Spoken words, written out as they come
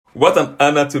What an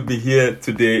honor to be here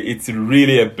today. It's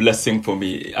really a blessing for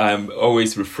me. I'm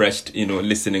always refreshed,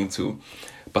 listening to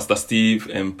Pastor Steve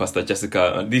and Pastor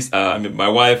Jessica. My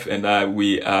wife and I,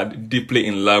 we are deeply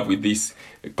in love with this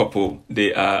couple.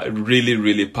 They are really,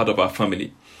 really part of our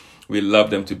family. We love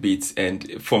them to bits.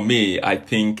 And for me, I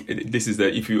think this is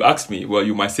if you ask me, well,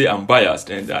 you might say I'm biased,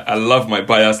 and I love my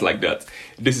bias like that.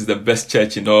 This is the best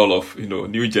church in all of,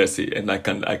 New Jersey. And I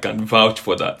can vouch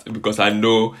for that because I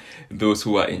know those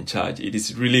who are in charge. It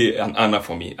is really an honor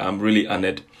for me. I'm really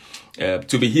honored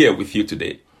to be here with you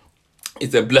today.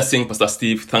 It's a blessing, Pastor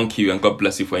Steve. Thank you, and God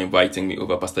bless you for inviting me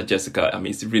over, Pastor Jessica.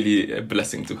 It's really a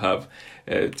blessing to have,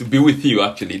 to be with you,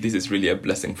 actually. This is really a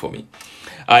blessing for me.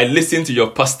 I listen to your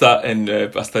pastor and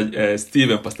Pastor Steve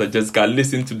and Pastor Jessica. I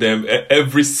listen to them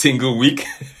every single week.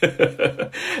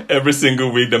 Every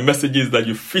single week. The messages that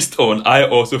you feast on, I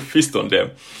also feast on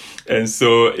them. And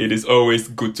so it is always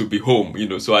good to be home,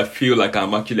 so I feel like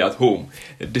I'm actually at home.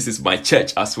 This is my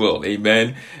church as well.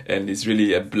 Amen. And it's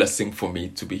really a blessing for me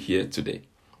to be here today.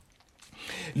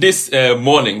 This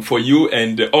morning for you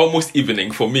and almost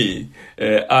evening for me,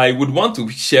 I would want to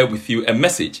share with you a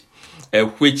message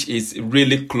which is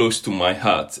really close to my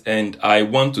heart. And I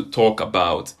want to talk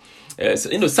about,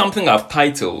 something I've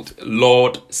titled,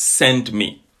 Lord, Send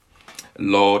Me.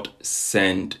 Lord,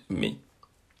 Send Me.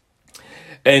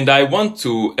 And I want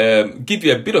to give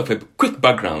you a bit of a quick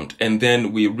background, and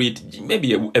then we read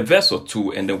maybe a verse or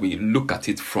two, and then we look at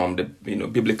it from the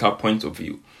biblical point of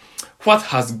view. What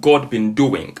has God been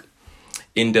doing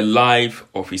in the life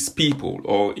of his people,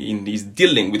 or in his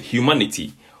dealing with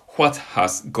humanity? What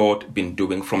has God been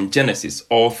doing from Genesis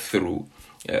all through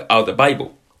out the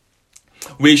Bible?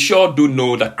 We sure do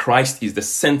know that Christ is the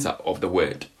center of the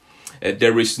word.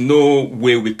 There is no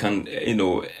way we can,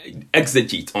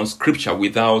 exegete on scripture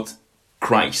without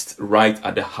Christ right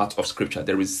at the heart of scripture.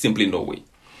 There is simply no way.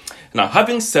 Now,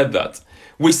 having said that,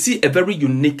 we see a very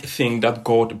unique thing that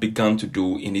God began to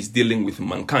do in his dealing with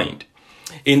mankind.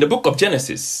 In the book of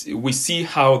Genesis, we see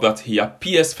how that he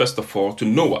appears, first of all, to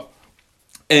Noah.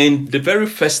 And the very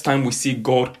first time we see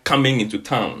God coming into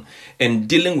town and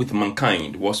dealing with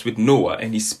mankind was with Noah.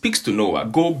 And he speaks to Noah,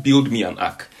 go build me an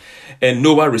ark. And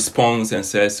Noah responds and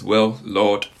says, well,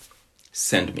 Lord,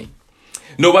 send me.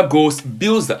 Noah goes,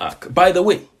 builds the ark. By the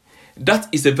way, that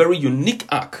is a very unique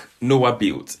ark Noah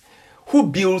built. Who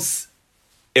builds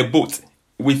a boat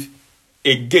with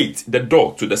a gate, the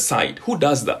door to the side? Who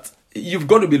does that? You've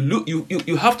got to be,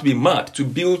 you have to be mad to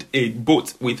build a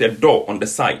boat with a door on the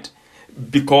side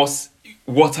because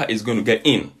water is going to get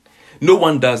in. No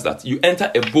one does that. You enter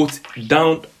a boat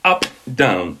down, up,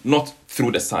 down, not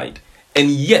through the side. And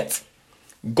yet,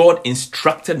 God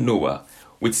instructed Noah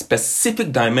with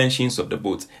specific dimensions of the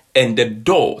boat, and the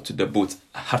door to the boat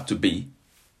had to be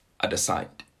at the side.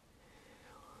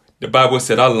 The Bible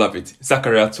said, I love it,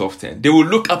 Zechariah 12:10. They will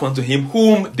look up unto him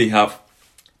whom they have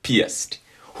pierced.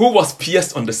 Who was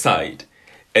pierced on the side,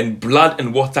 and blood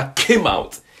and water came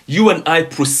out. You and I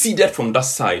proceeded from that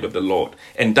side of the Lord,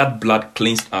 and that blood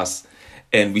cleansed us.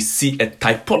 And we see a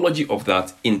typology of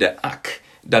that in the ark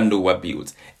that Noah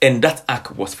built. And that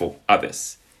ark was for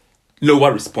others.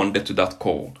 Noah responded to that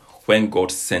call when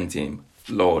God sent him,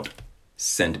 Lord,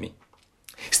 send me.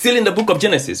 Still in the book of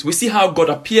Genesis, we see how God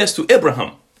appears to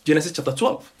Abraham, Genesis chapter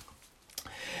 12,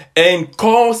 and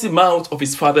calls him out of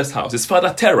his father's house. His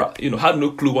father Terah, had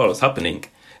no clue what was happening.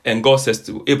 And God says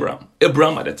to Abraham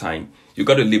at the time, you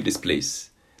got to leave this place,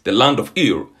 the land of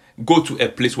Ur, go to a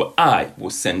place where I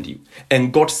will send you.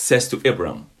 And God says to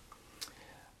Abraham,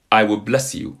 I will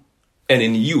bless you, and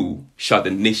in you shall the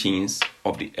nations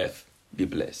of the earth be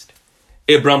blessed.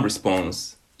 Abraham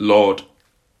responds, Lord,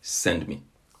 send me.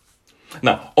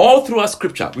 Now, all throughout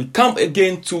scripture, we come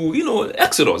again to,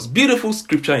 Exodus, beautiful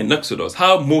scripture in Exodus,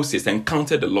 how Moses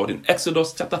encountered the Lord in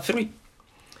Exodus chapter 3.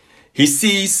 He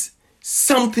sees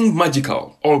something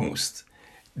magical, almost.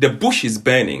 The bush is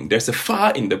burning. There's a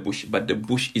fire in the bush, but the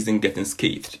bush isn't getting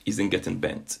scathed, isn't getting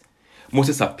burnt.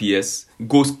 Moses appears,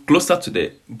 goes closer to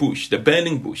the bush, the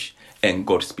burning bush, and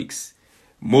God speaks.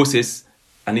 Moses,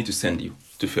 I need to send you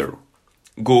to Pharaoh.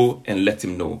 Go and let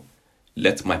him know,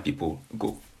 let my people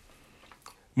go.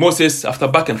 Moses, after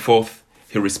back and forth,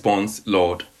 he responds,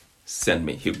 Lord, send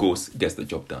me. He goes, gets the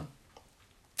job done.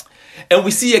 And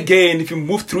we see again, if you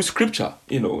move through scripture,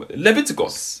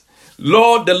 Leviticus,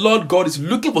 the Lord God is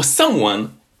looking for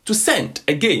someone to send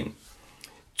again,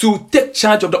 to take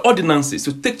charge of the ordinances,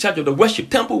 to take charge of the worship,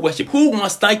 temple worship. Who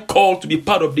must I call to be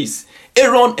part of this?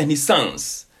 Aaron and his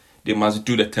sons. They must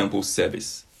do the temple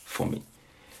service for me.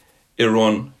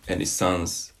 Aaron and his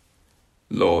sons,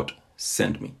 Lord,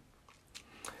 send me.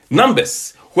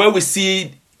 Numbers, where we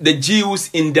see the Jews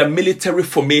in their military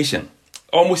formation,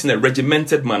 almost in a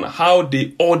regimented manner, how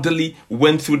they orderly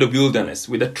went through the wilderness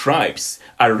with the tribes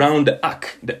around the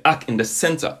ark in the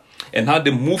center, and how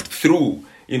they moved through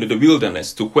the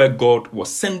wilderness to where God was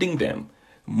sending them.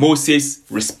 Moses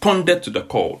responded to the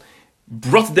call,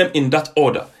 brought them in that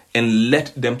order, and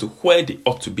led them to where they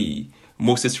ought to be.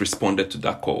 Moses responded to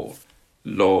that call.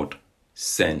 Lord,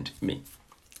 send me.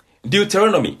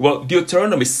 Deuteronomy. Well,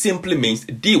 Deuteronomy simply means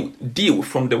deal. Deal.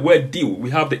 From the word deal, we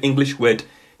have the English word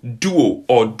duo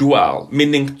or dual,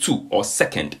 meaning two or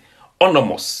second.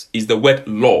 Onomos is the word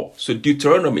law. So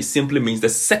Deuteronomy simply means the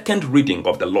second reading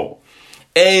of the law.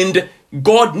 And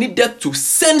God needed to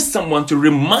send someone to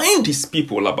remind his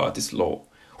people about his law.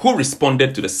 Who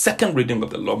responded to the second reading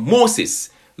of the law? Moses.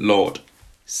 Lord,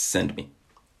 send me.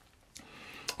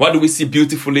 What do we see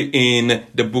beautifully in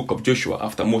the book of Joshua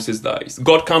after Moses dies?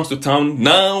 God comes to town.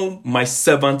 Now my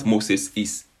servant Moses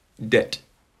is dead.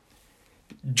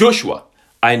 Joshua,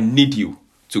 I need you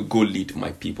to go lead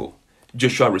my people.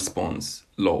 Joshua responds,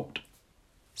 Lord,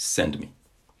 send me.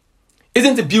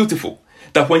 Isn't it beautiful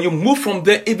that when you move from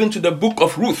there even to the book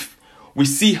of Ruth, we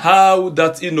see how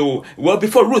that,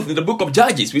 before Ruth, in the book of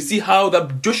Judges, we see how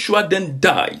that Joshua then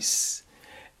dies.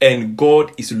 And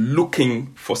God is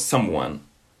looking for someone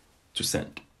to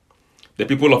send. The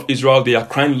people of Israel, they are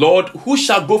crying, Lord, who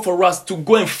shall go for us to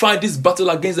go and fight this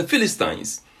battle against the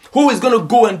Philistines? Who is going to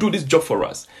go and do this job for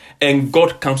us? And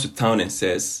God comes to town and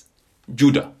says,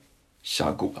 Judah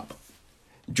shall go up.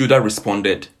 Judah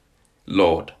responded,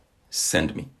 Lord,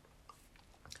 send me.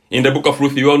 In the book of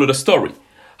Ruth, you all know the story.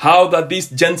 How that this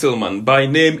gentleman by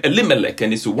name Elimelech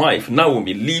and his wife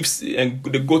Naomi leaves and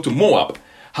they go to Moab.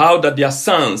 How that their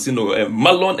sons,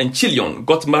 Mahlon and Chilion,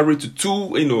 got married to two,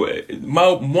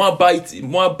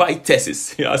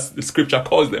 Moabitesses, as the scripture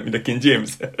calls them in the King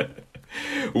James.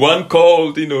 One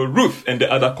called, Ruth, and the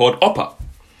other called Orpah.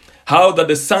 How that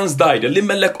the sons died,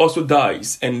 Elimelech also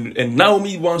dies, and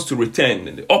Naomi wants to return.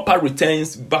 And Orpah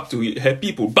returns back to her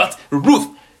people. But Ruth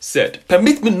said,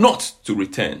 permit me not to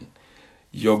return.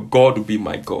 Your God will be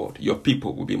my God. Your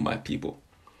people will be my people.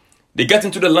 They get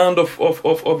into the land of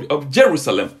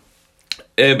Jerusalem.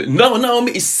 Now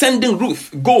Naomi is sending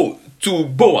Ruth, go to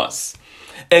Boaz.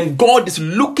 And God is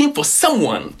looking for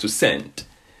someone to send.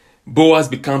 Boaz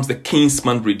becomes the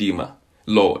kinsman redeemer.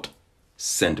 Lord,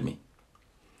 send me.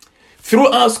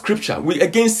 Throughout scripture, we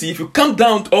again see, if you come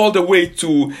down all the way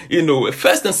to,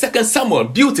 1st and 2nd Samuel,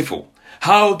 beautiful.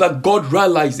 How that God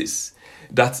realizes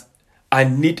that I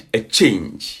need a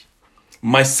change.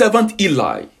 My servant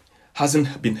Eli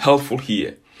hasn't been helpful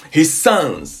here. His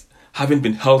sons haven't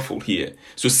been helpful here.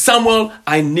 So Samuel,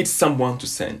 I need someone to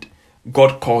send.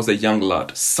 God calls a young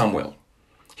lad, Samuel.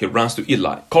 He runs to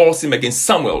Eli. Calls him again,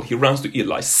 Samuel. He runs to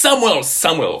Eli. Samuel,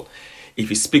 Samuel. If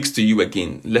he speaks to you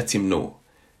again, let him know.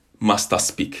 Master,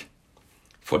 speak,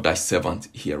 for thy servant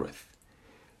heareth.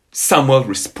 Samuel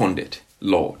responded,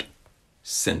 Lord,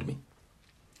 send me.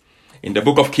 In the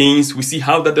book of Kings, we see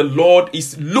how that the Lord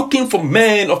is looking for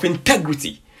men of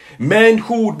integrity. Men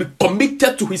who would be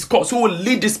committed to his cause, who will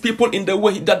lead his people in the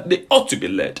way that they ought to be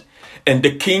led. And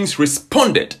the kings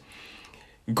responded,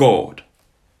 God,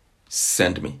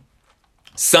 send me.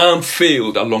 Some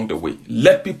failed along the way,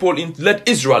 led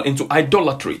Israel into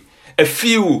idolatry. A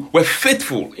few were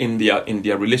faithful in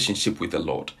their relationship with the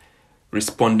Lord,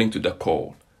 responding to the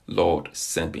call, Lord,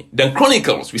 send me. Then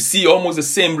Chronicles, we see almost the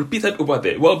same repeated over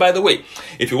there. Well, by the way,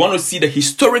 if you want to see the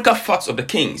historical facts of the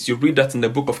kings, you read that in the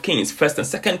book of Kings, 1st and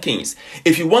 2nd Kings.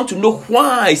 If you want to know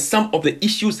why some of the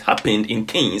issues happened in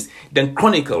Kings, then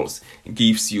Chronicles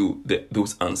gives you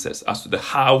those answers as to the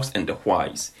hows and the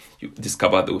whys. You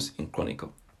discover those in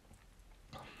Chronicle.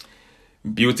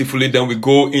 Beautifully, then we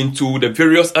go into the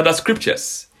various other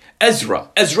scriptures. Ezra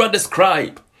the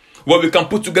scribe. Well, we can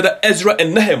put together Ezra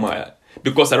and Nehemiah.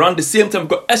 Because around the same time, we've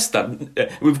got Esther,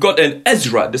 we've got an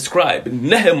Ezra, the scribe,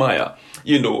 Nehemiah,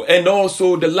 and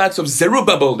also the likes of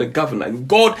Zerubbabel, the governor.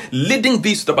 God leading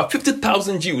these about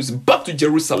 50,000 Jews back to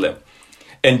Jerusalem.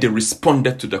 And they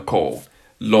responded to the call,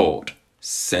 Lord,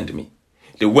 send me.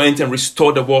 They went and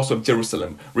restored the walls of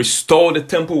Jerusalem, restored the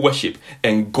temple worship,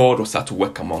 and God was at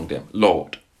work among them.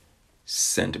 Lord,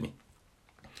 send me.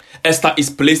 Esther is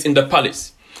placed in the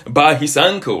palace by his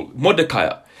uncle,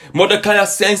 Mordecai. Mordecai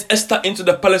sends Esther into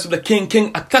the palace of the king,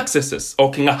 King Artaxerxes,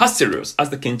 or King Ahasuerus, as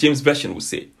the King James Version will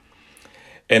say.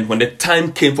 And when the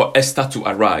time came for Esther to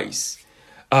arise,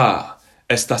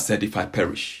 Esther said, if I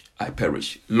perish, I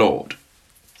perish. Lord,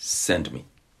 send me.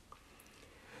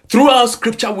 Throughout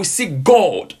scripture, we see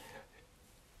God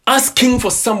asking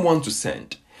for someone to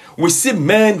send. We see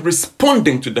men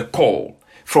responding to the call.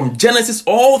 From Genesis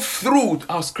all through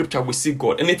our scripture, we see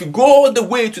God. And if you go all the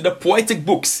way to the poetic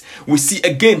books, we see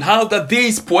again how that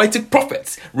these poetic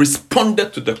prophets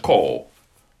responded to the call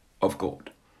of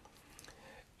God.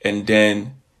 And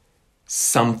then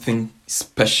something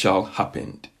special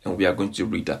happened. And we are going to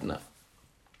read that now.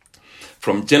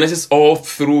 From Genesis all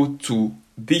through to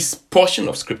this portion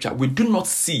of scripture, we do not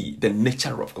see the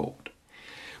nature of God.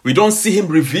 We don't see him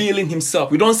revealing himself.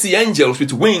 We don't see angels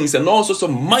with wings and all sorts of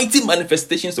mighty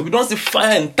manifestations. So we don't see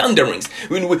fire and thunderings.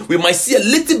 We might see a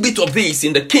little bit of this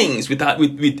in the kings with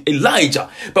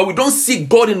Elijah, but we don't see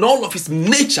God in all of his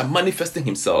nature manifesting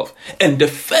himself. And the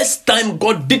first time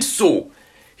God did so,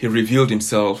 he revealed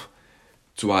himself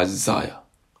to Isaiah.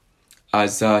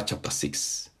 Isaiah chapter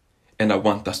 6. And I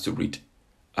want us to read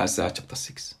Isaiah chapter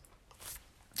 6.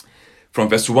 From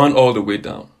verse 1 all the way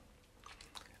down.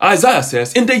 Isaiah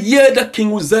says, in the year that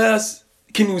King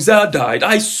Uzziah died,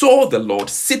 I saw the Lord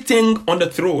sitting on the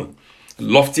throne,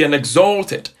 lofty and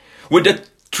exalted, with the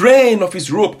train of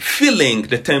his robe filling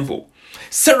the temple.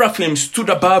 Seraphim stood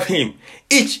above him,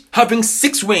 each having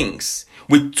 6 wings.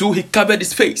 With 2 he covered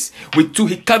his face, with 2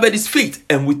 he covered his feet,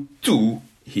 and with 2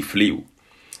 he flew.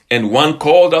 And one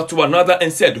called out to another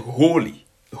and said, Holy,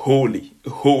 holy,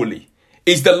 holy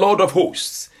is the Lord of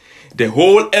hosts. The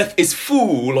whole earth is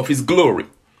full of his glory.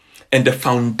 And the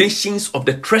foundations of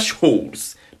the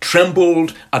thresholds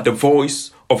trembled at the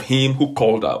voice of him who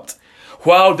called out,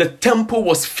 while the temple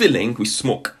was filling with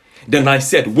smoke. Then I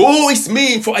said, Woe is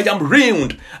me, for I am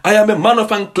ruined. I am a man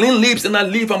of unclean lips, and I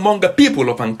live among the people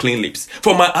of unclean lips.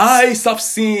 For my eyes have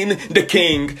seen the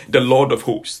King, the Lord of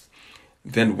hosts.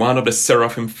 Then one of the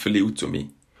seraphim flew to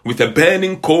me, with a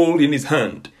burning coal in his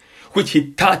hand, which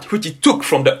he took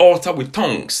from the altar with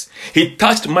tongues. He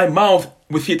touched my mouth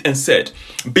with it and said,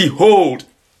 Behold,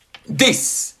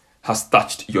 this has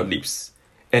touched your lips,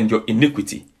 and your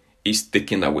iniquity is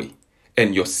taken away,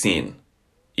 and your sin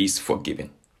is forgiven.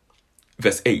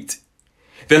 Verse 8.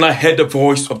 Then I heard the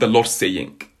voice of the Lord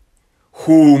saying,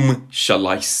 Whom shall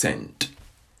I send?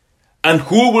 And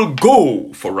who will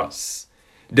go for us?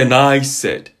 Then I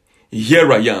said,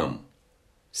 Here I am,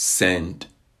 send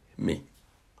me.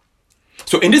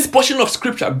 So in this portion of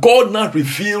scripture, God now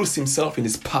reveals himself in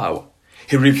his power.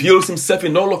 He reveals himself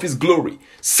in all of his glory.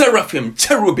 Seraphim,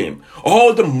 cherubim,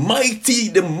 all the mighty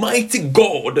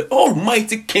God, the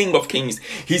almighty King of kings.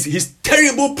 His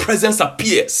terrible presence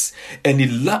appears. And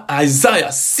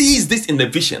Isaiah sees this in the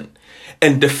vision.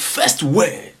 And the first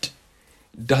word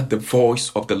that the voice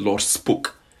of the Lord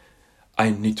spoke,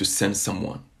 I need to send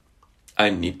someone. I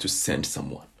need to send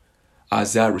someone.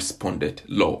 Isaiah responded,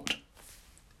 Lord,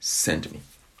 send me.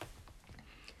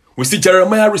 We see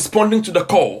Jeremiah responding to the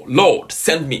call, Lord,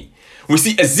 send me. We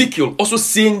see Ezekiel also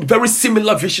seeing very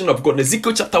similar vision of God.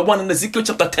 Ezekiel chapter 1 and Ezekiel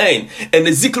chapter 10. And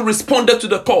Ezekiel responded to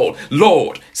the call,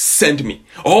 Lord, send me.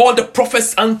 All the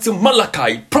prophets until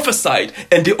Malachi prophesied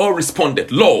and they all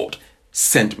responded, Lord,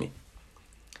 send me.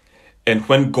 And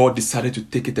when God decided to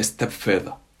take it a step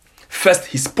further, first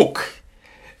he spoke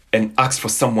and asked for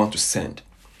someone to send.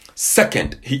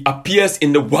 Second, he appears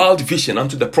in the wild vision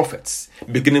unto the prophets,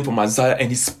 beginning from Isaiah, and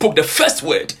he spoke the first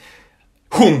word,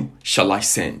 Whom shall I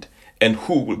send? And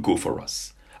who will go for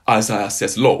us? Isaiah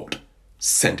says, Lord,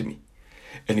 send me.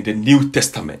 And in the New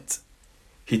Testament,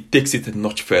 he takes it a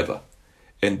notch further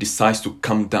and decides to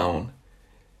come down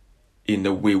in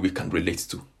a way we can relate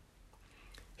to.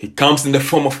 He comes in the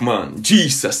form of man,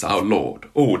 Jesus our Lord.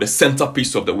 Oh, the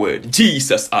centerpiece of the word,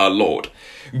 Jesus our Lord.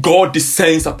 God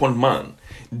descends upon man,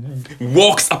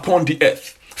 walks upon the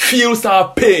earth, feels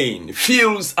our pain,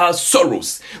 feels our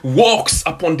sorrows, walks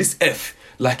upon this earth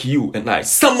like you and I.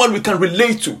 Someone we can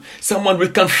relate to, someone we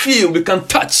can feel, we can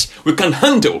touch, we can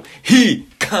handle. He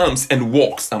comes and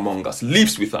walks among us,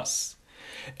 lives with us.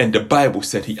 And the Bible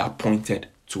said he appointed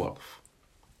 12.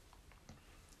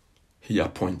 He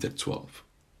appointed 12.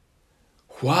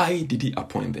 Why did he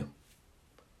appoint them?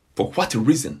 For what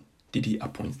reason did he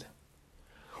appoint them?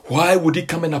 Why would he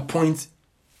come and appoint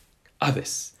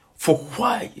others? For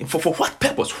why? For what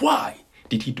purpose? Why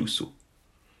did he do so?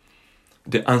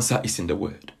 The answer is in the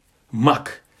word.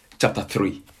 Mark chapter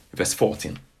 3 verse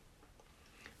 14.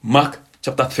 Mark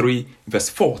chapter 3 verse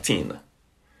 14.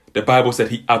 The Bible said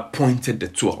he appointed the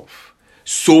 12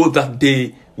 so that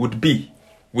they would be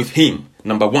with him,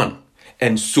 number one,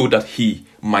 and so that he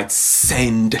might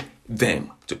send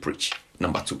them to preach,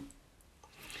 number two.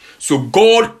 So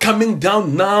God coming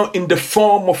down now in the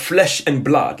form of flesh and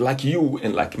blood, like you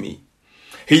and like me.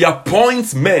 He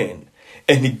appoints men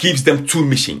and he gives them two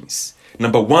missions.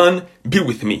 Number one, be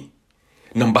with me.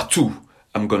 Number two,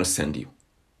 I'm going to send you.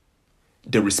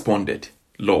 They responded,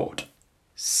 Lord,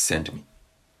 send me.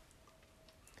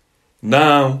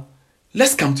 Now,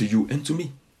 let's come to you and to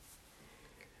me.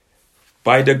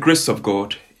 By the grace of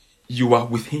God, you are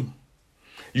with him.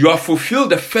 You have fulfilled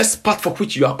the first part for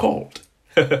which you are called.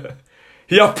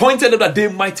 He appointed them that they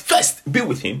might first be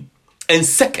with him, and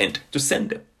second, to send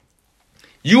them.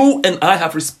 You and I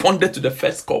have responded to the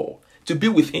first call, to be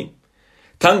with him.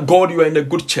 Thank God you are in a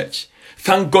good church.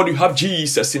 Thank God you have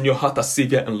Jesus in your heart as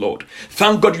Savior and Lord.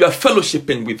 Thank God you are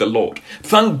fellowshipping with the Lord.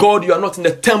 Thank God you are not in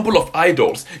the temple of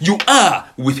idols. You are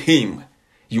with him.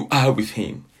 You are with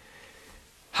him.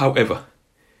 However,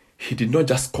 he did not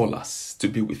just call us to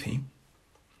be with him.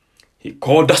 He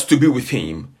called us to be with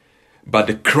him, but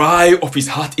the cry of his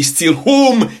heart is still,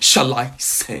 whom shall I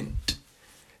send?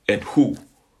 And who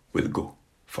will go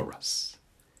for us?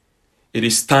 It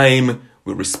is time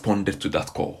we responded to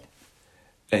that call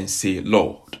and say,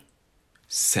 Lord,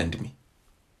 send me.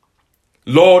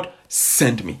 Lord,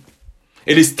 send me.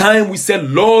 It is time we say,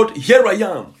 Lord, here I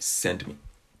am, send me.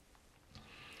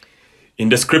 In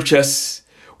the scriptures,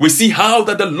 we see how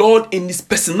that the Lord in his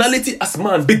personality as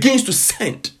man begins to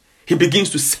send. He begins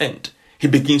to send. He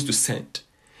begins to send.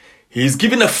 He is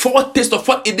giving a foretaste of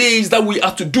what it is that we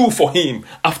are to do for him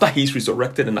after he is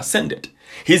resurrected and ascended.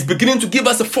 He is beginning to give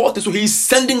us a foretaste. So he is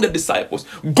sending the disciples.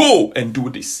 Go and do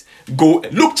this. Go.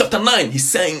 Luke chapter 9, he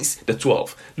sends the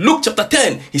 12. Luke chapter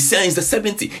 10, he sends the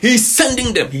 70. He is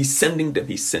sending them. He is sending them.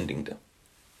 He is sending them.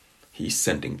 He is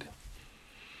sending them.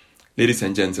 Ladies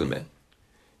and gentlemen,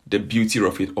 the beauty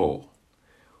of it all,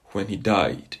 when he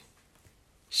died,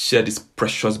 shed his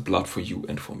precious blood for you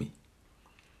and for me.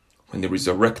 When he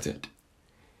resurrected,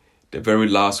 the very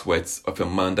last words of a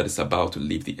man that is about to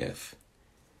leave the earth,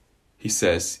 he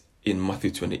says in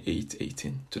Matthew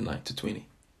 28:18-9-20,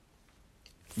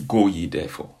 go ye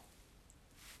therefore,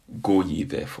 go ye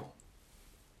therefore,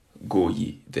 go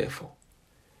ye therefore.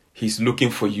 He's looking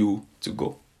for you to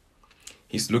go.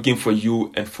 He's looking for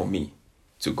you and for me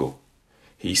to go.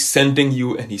 He's sending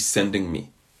you and he's sending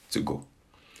me to go.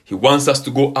 He wants us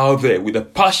to go out there with a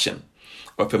passion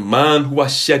of a man who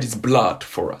has shed his blood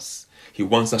for us. He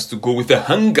wants us to go with a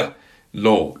hunger.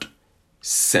 Lord,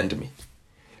 send me.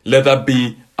 Let that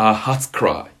be our heart's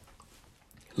cry.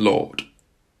 Lord,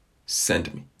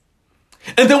 send me.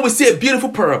 And then we see a beautiful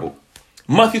parable.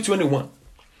 Matthew 21,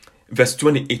 verse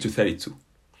 28-32.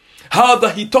 How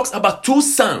that he talks about two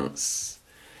sons.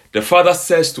 The father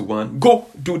says to one, go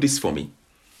do this for me.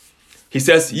 He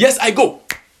says, yes, I go.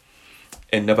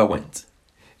 And never went.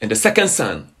 And the second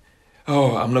son,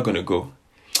 oh, I'm not going to go.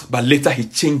 But later he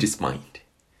changed his mind.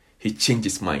 He changed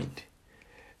his mind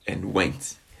and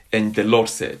went. And the Lord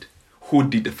said, who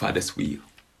did the father's will?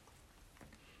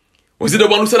 Was it the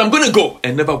one who said, I'm going to go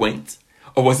and never went?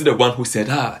 Or was it the one who said,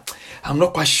 I'm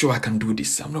not quite sure I can do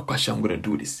this. I'm not quite sure I'm going to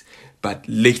do this. But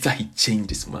later he changed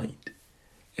his mind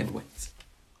and went.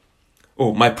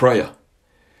 Oh, my prayer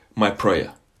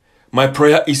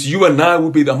is you and I will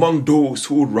be among those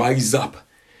who will rise up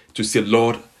to say,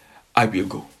 Lord, I will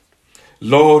go.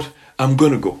 Lord, I'm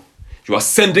going to go. You are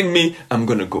sending me, I'm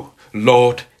going to go.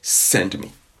 Lord, send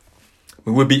me.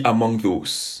 We will be among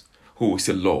those who will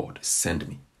say, Lord, send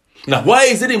me. Now, why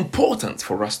is it important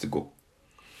for us to go?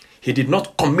 He did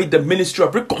not commit the ministry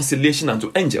of reconciliation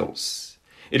unto angels.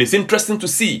 It is interesting to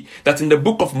see that in the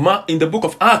book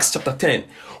of Acts chapter 10,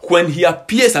 when he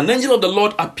appears, an angel of the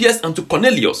Lord appears unto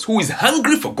Cornelius, who is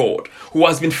hungry for God, who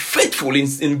has been faithful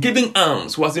in giving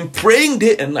alms, who has been praying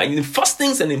day and night, in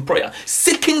fastings and in prayer,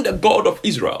 seeking the God of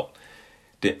Israel.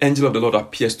 The angel of the Lord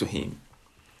appears to him.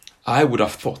 I would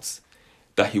have thought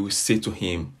that he would say to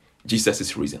him, Jesus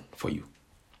is risen for you.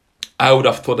 I would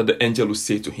have thought that the angel would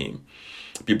say to him,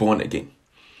 be born again.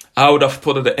 I would have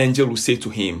thought that the angel would say to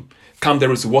him, come,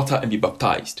 there is water, and be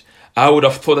baptized. I would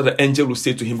have thought that the angel would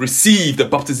say to him, receive the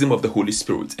baptism of the Holy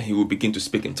Spirit, and he will begin to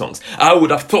speak in tongues. I would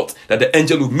have thought that the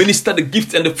angel would minister the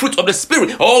gift and the fruit of the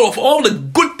Spirit, all the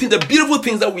good things, the beautiful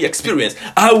things that we experience.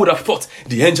 I would have thought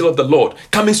the angel of the Lord,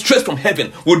 coming straight from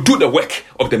heaven, will do the work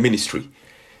of the ministry.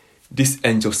 This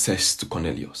angel says to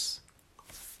Cornelius,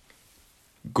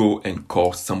 go and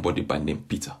call somebody by name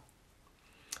Peter.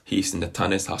 He is in the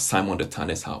tanner's house, Simon the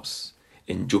tanner's house,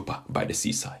 in Joppa by the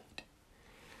seaside.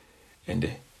 And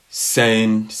they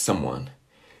send someone.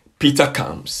 Peter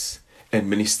comes and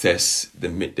ministers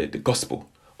the gospel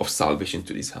of salvation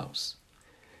to this house.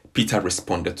 Peter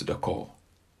responded to the call,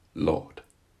 Lord,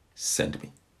 send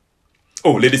me.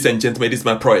 Oh, ladies and gentlemen, it is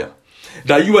my prayer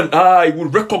that you and I will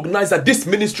recognize that this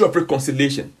ministry of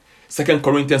reconciliation, 2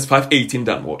 Corinthians 5:18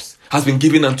 downwards, has been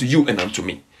given unto you and unto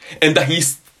me. And that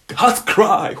his heart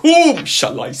cry, whom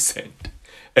shall I send?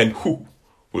 And who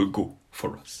will go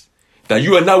for us? That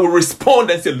you and I will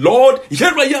respond and say, Lord,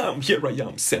 here I am,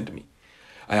 send me.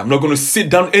 I am not going to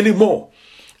sit down anymore.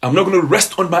 I'm not going to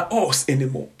rest on my oars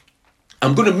anymore.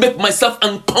 I'm going to make myself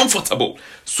uncomfortable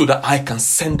so that I can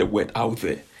send the word out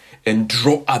there and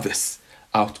draw others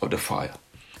out of the fire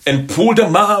and pull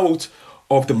them out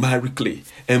of the miry clay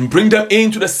and bring them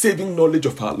into the saving knowledge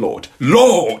of our Lord.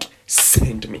 Lord,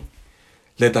 send me.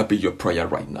 Let that be your prayer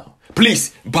right now.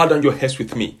 Please bow down your heads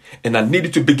with me. And I need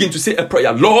you to begin to say a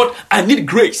prayer. Lord, I need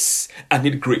grace. I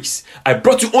need grace. I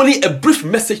brought you only a brief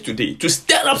message today to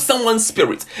stir up someone's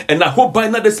spirit. And I hope by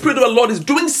now the Spirit of the Lord is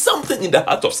doing something in the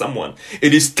heart of someone.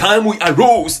 It is time we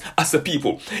arose as a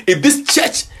people. If this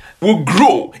church will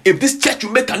grow, if this church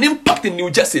will make an impact in New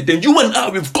Jersey, then you and I,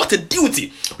 we've got a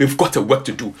duty. We've got a work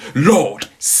to do. Lord,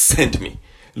 send me.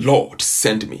 Lord,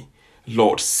 send me.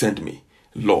 Lord, send me.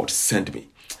 Lord, send me.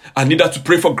 I need that to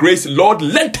pray for grace. Lord,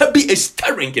 let there be a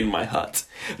stirring in my heart.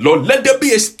 Lord, let there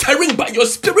be a stirring by your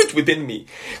spirit within me.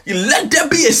 Let there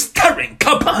be a stirring.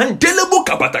 Hey,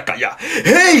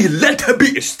 let there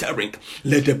be a stirring.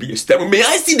 Let there be a stirring. May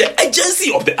I see the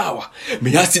urgency of the hour.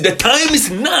 May I see the time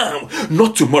is now,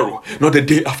 not tomorrow, not the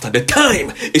day after. The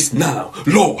time is now.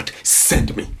 Lord,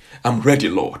 send me. I'm ready,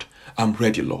 Lord. I'm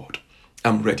ready, Lord.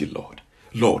 I'm ready, Lord.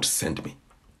 Lord, send me.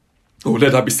 Oh,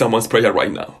 let that be someone's prayer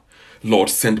right now.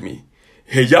 Lord, send me.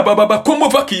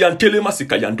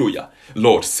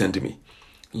 Lord, send me.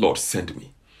 Lord, send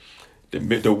me.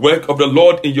 The work of the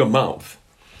Lord in your mouth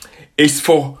is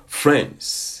for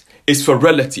friends, it's for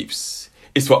relatives,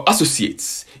 it's for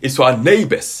associates, it's for our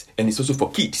neighbors, and it's also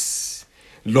for kids.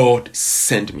 Lord,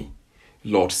 send me.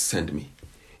 Lord, send me.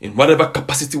 In whatever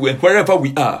capacity, wherever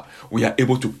we are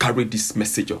able to carry this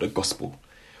message of the gospel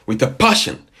with a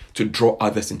passion to draw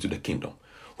others into the kingdom.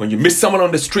 When you meet someone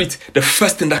on the street, the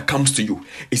first thing that comes to you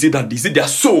is it their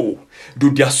soul?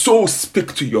 Do their soul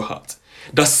speak to your heart?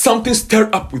 Does something stir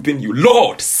up within you?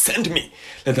 Lord, send me.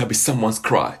 Let that be someone's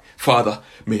cry. Father,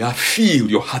 may I feel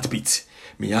your heartbeat.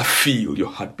 May I feel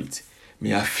your heartbeat.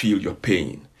 May I feel your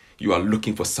pain. You are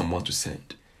looking for someone to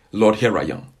send. Lord, here I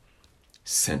am.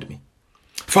 Send me.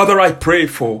 Father, I pray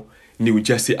for New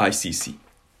Jersey ICC.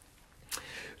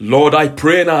 Lord, I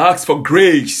pray and I ask for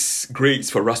grace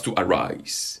for us to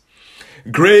arise.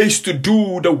 Grace to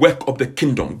do the work of the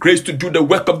kingdom. Grace to do the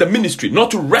work of the ministry,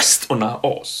 not to rest on our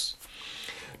oars.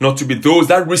 Not to be those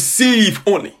that receive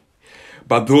only,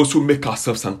 but those who make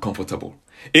ourselves uncomfortable.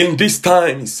 In these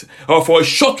times, for a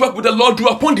short work with the Lord do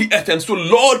upon the earth, and so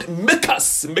Lord, make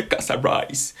us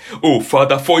arise. Oh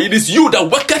Father, for it is you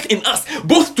that worketh in us,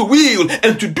 both to will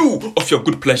and to do of your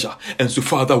good pleasure. And so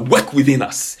Father, work within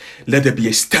us. Let there be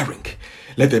a stirring.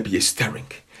 Let there be a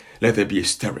stirring. Let there be a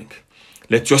stirring.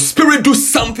 Let your spirit do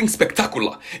something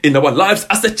spectacular in our lives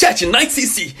as a church in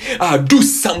ICC. Do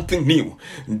something new.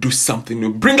 Do something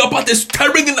new. Bring about a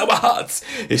stirring in our hearts.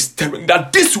 A stirring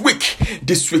that this week,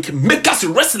 make us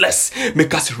restless.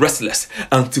 Make us restless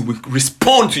until we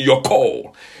respond to your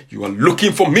call. You are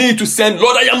looking for me to send.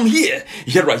 Lord, I am here.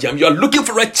 Here I am. You are looking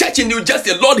for a church in New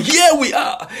Jersey. Lord, here we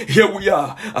are. Here we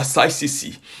are as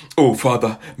ICC. Oh,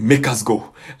 Father, make us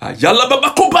go. Let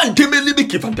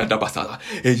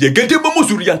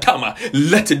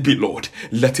it be, Lord.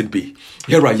 Let it be.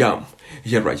 Here I am.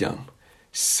 Here I am.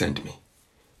 Send me.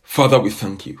 Father, we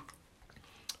thank you.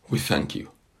 We thank you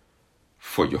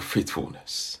for your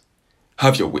faithfulness.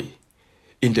 Have your way.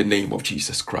 In the name of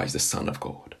Jesus Christ, the Son of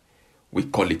God. We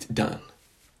call it done.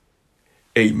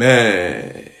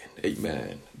 Amen.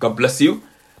 Amen. God bless you.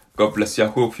 God bless you. I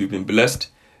hope you've been blessed.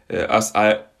 As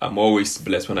I am always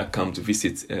blessed when I come to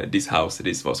visit this house. It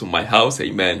is also my house.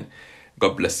 Amen.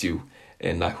 God bless you.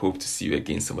 And I hope to see you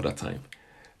again some other time.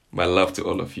 My love to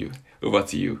all of you. Over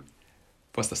to you,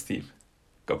 Pastor Steve.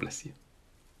 God bless you.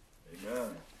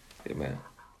 Amen. Amen.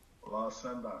 Lord,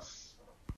 send us.